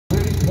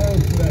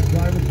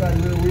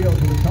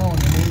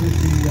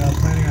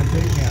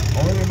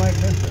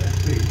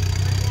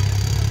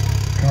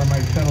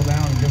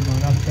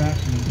fast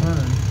in the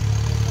turn.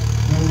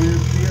 No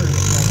weird steering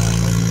going on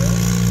over there.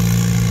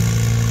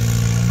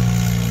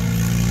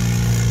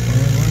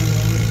 And running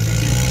over to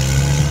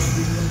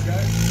these little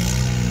guys.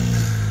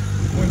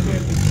 Wouldn't say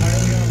it's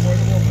entirely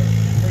unavoidable, but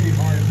pretty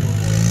hard to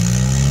avoid.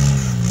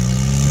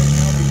 Right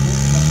now we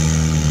just have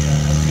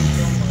the update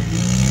film where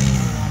he's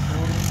on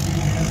board,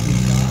 speeding as we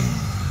stop.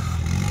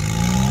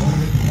 One of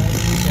the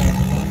competitors a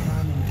long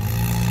time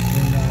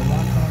in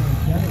rock climbing in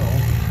general.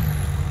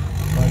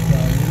 But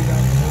we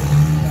got the whole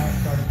team back,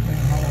 started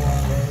playing Hollow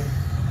Rock Road.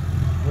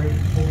 Great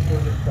full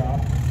service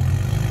stop.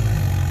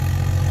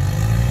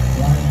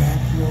 Ryan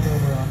Maxfield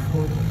over on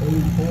course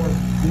 84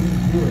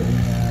 didn't do it.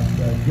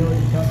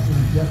 Joey Custom,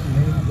 Jesse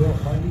Haynes, Bill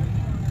Buddy.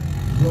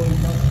 Joey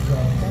Custom's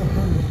full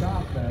service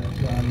stop that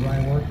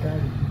Ryan worked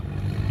at.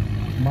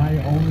 My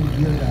only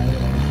gear guy that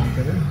I would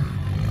consider.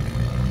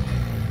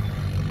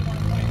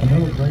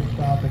 Another great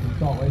stop in the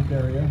Salt Lake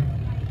area.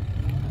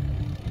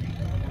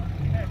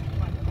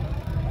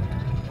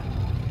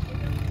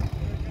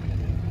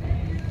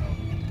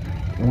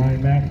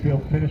 Ryan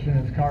Maxfield finishing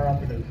his car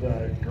up in his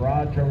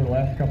garage over the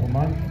last couple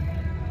months.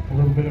 A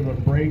little bit of a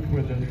break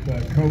with this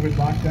COVID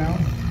lockdown.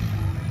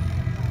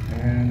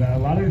 And a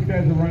lot of these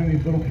guys are running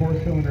these little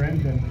 4-cylinder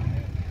engines.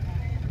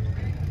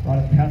 A lot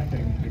of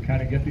testing to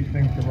kind of get these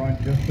things to run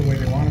just the way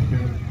they want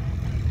them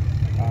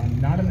to.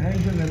 Not an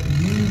engine that's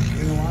used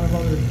in a lot of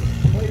other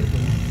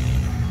places.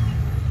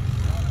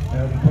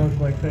 As opposed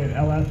to, like, say, an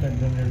LS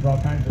engine, there's all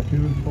kinds of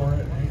tubes for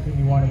it. Anything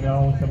you want to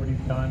know, somebody's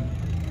done.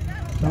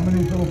 Some of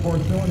these little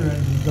 4-cylinder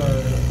engines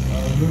are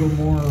a little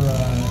more,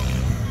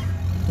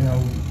 you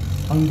know,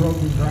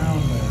 unbroken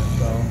ground there.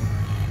 So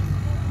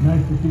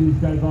nice to see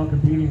these guys all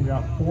competing. We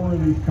got 4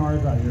 of these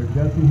cars out here: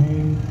 Jesse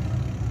Haynes,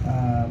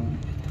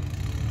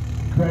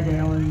 Craig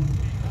Allen,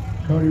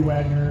 Cody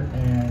Wagner,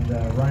 and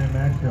Ryan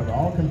Maxfield,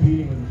 all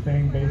competing with the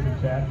same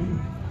basic chassis,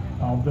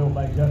 all built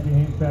by Jesse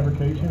Haynes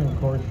Fabrication. And of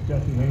course,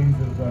 Jesse Haynes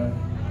is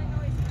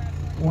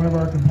one of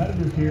our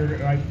competitors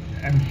here.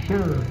 I'm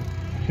sure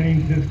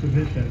changed his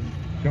position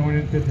going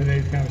into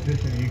today's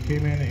competition. He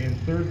came in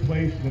 3rd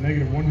place with a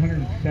negative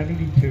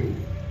 172,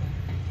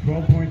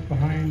 12 points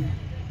behind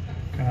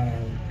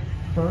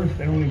first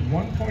and only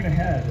 1 point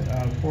ahead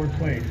of 4th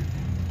place,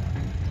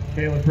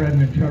 Caleb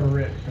Redden and Trevor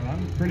Rich. So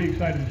I'm pretty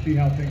excited to see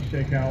how things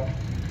shake out.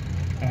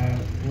 A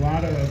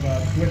lot of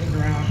switching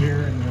around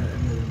here in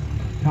the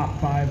top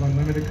 5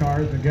 unlimited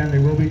cars. Again, they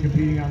will be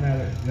competing on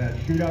that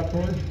shootout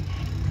course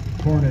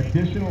for an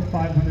additional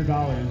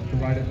 $500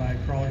 provided by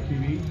Crawler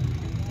TV.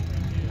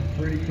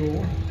 Pretty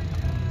cool.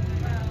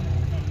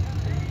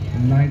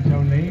 And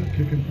 9-toe Nate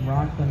kicking some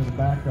rocks under the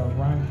back of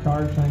Ryan's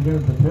car, trying to get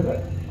him to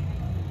pivot.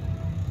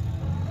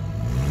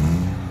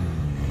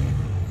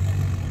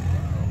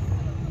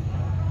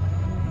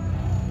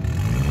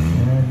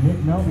 And Nick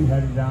Melby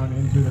heading down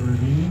into the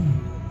ravine.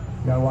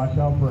 You gotta watch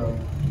out for a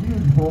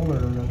huge boulder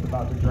that's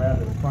about to grab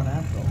his front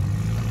axle.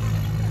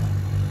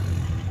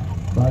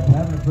 But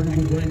having a pretty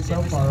good day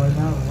so far right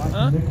now.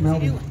 Watching Nick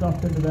Melby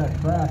stuffed into that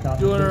crack off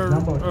the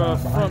jumbo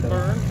shot behind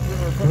us.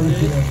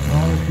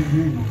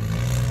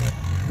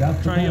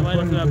 That's trying to get lined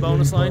up for that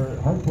bonus line.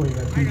 Hopefully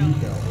that TV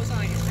show.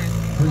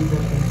 Pretty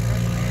good thing.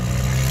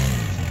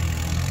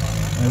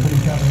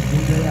 Everybody's having a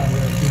good day out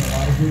here. Seeing a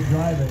lot of good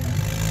driving.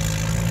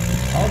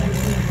 All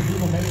just seeing for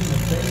people making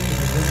mistakes in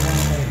the good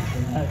one place.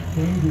 And that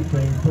changes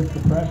things, puts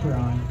the pressure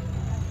on.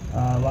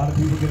 A lot of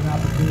people get an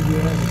opportunity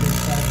there. They just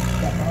decide to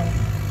step up.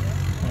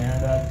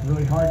 And it's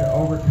really hard to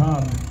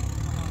overcome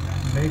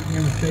making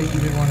a mistake you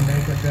didn't want to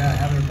make like that,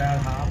 having a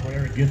bad hop,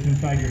 whatever, it gets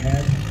inside your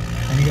head,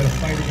 and you got to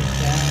fight against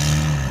that,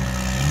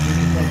 get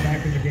yourself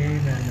back in the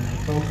game and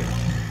focus.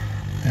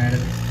 And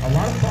it's a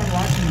lot of fun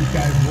watching these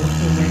guys work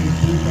their way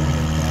through some of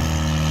this stuff.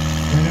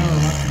 Right now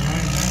we're watching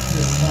Ryan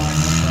Maxfield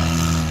climb up that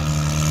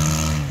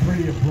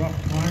pretty abrupt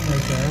climb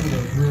right there with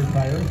those rear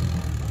tires.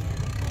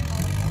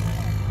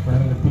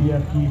 Running the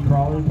BFG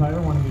crawler tire,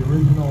 one of the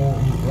original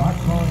rock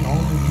crawling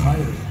only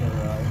tires.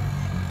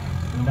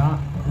 They're not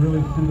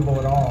really suitable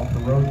at all for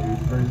road use.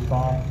 Very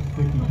soft,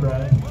 sticky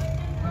tread.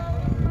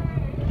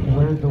 It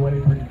wears away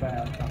pretty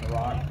fast on the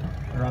rock,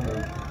 or on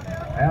the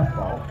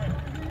asphalt.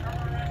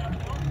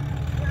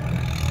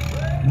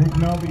 Nick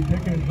Melby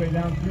picking his way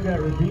down through that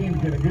ravine,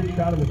 get a good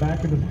shot of the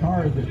back of his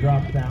car as it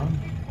drops down.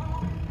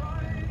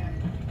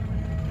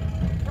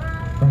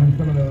 Running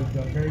some of those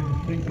very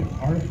distinctive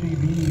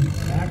RCB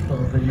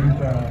axles. They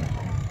use a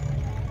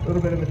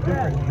little bit of a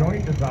different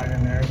joint design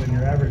in there than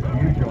your average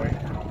U-joint.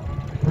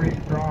 Pretty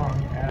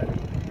strong at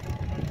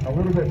a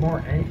little bit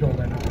more angle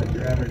than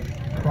your average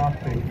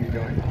cross-face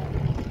U-joint.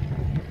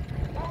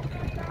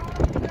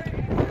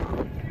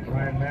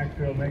 Ryan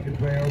Maxfield making his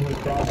way over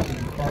across the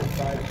far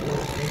side of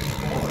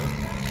 484.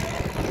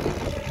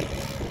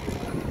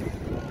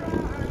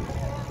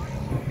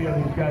 Let's see how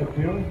these guys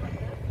do.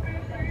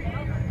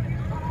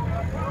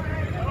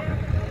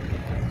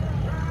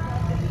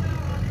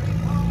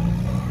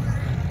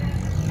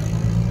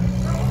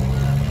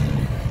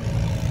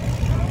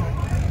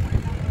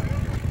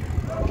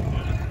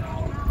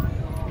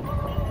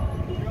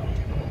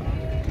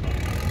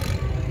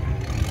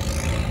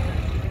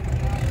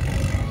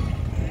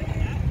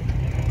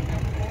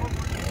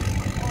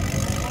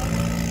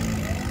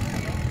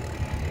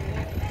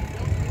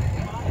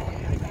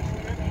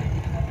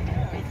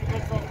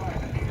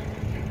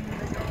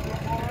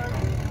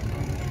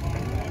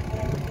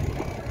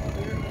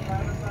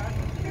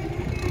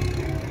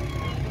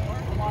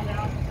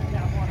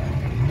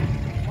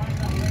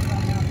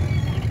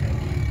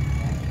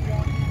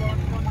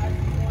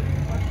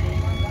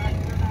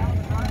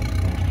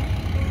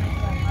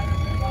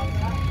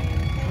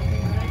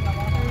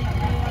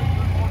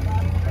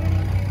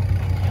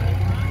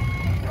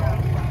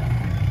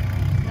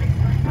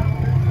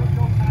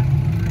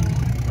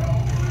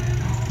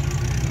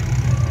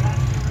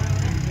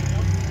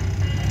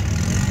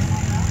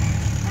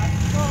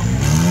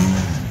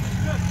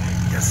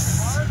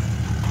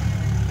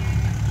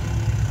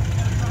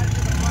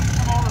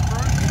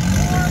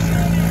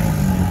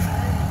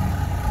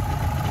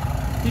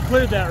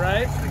 cleared that,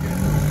 right?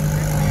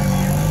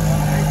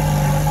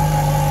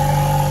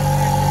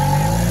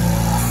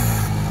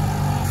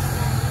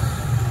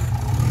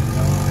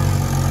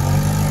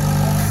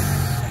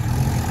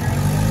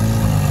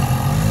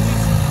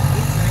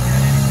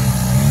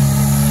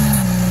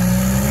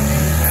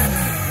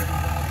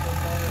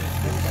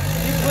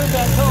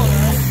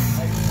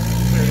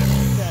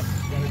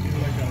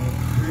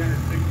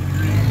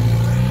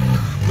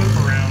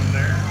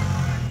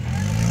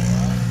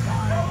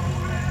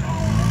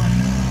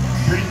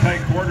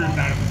 Tight quarters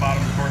down at the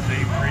bottom of course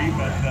A3,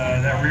 but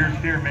that rear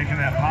steer making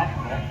that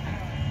possible.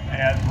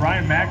 As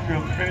Ryan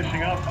Maxfield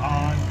finishing up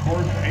on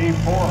course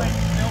A4.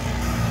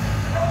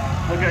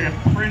 Looks like a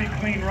pretty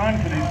clean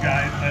run for these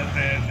guys as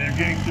they're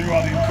getting through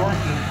all these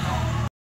courses.